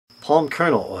Palm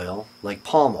kernel oil, like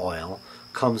palm oil,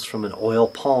 comes from an oil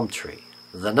palm tree.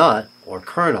 The nut, or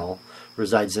kernel,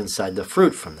 resides inside the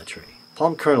fruit from the tree.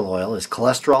 Palm kernel oil is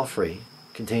cholesterol-free,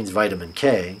 contains vitamin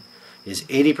K, is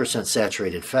 80%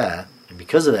 saturated fat, and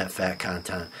because of that fat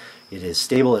content, it is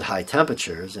stable at high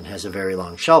temperatures and has a very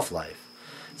long shelf life.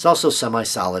 It's also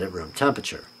semi-solid at room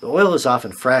temperature. The oil is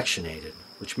often fractionated,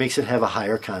 which makes it have a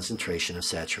higher concentration of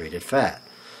saturated fat.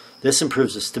 This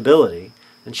improves the stability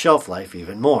and shelf life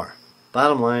even more.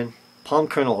 Bottom line, palm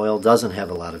kernel oil doesn't have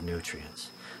a lot of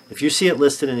nutrients. If you see it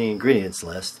listed in the ingredients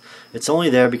list, it's only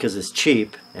there because it's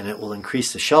cheap and it will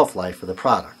increase the shelf life of the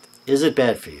product. Is it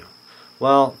bad for you?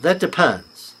 Well, that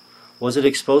depends. Was it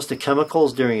exposed to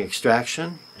chemicals during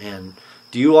extraction? And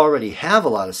do you already have a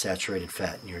lot of saturated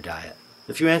fat in your diet?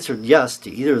 If you answered yes to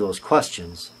either of those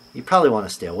questions, you probably want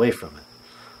to stay away from it.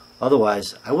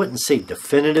 Otherwise, I wouldn't say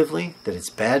definitively that it's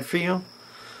bad for you,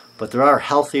 but there are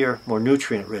healthier, more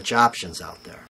nutrient-rich options out there.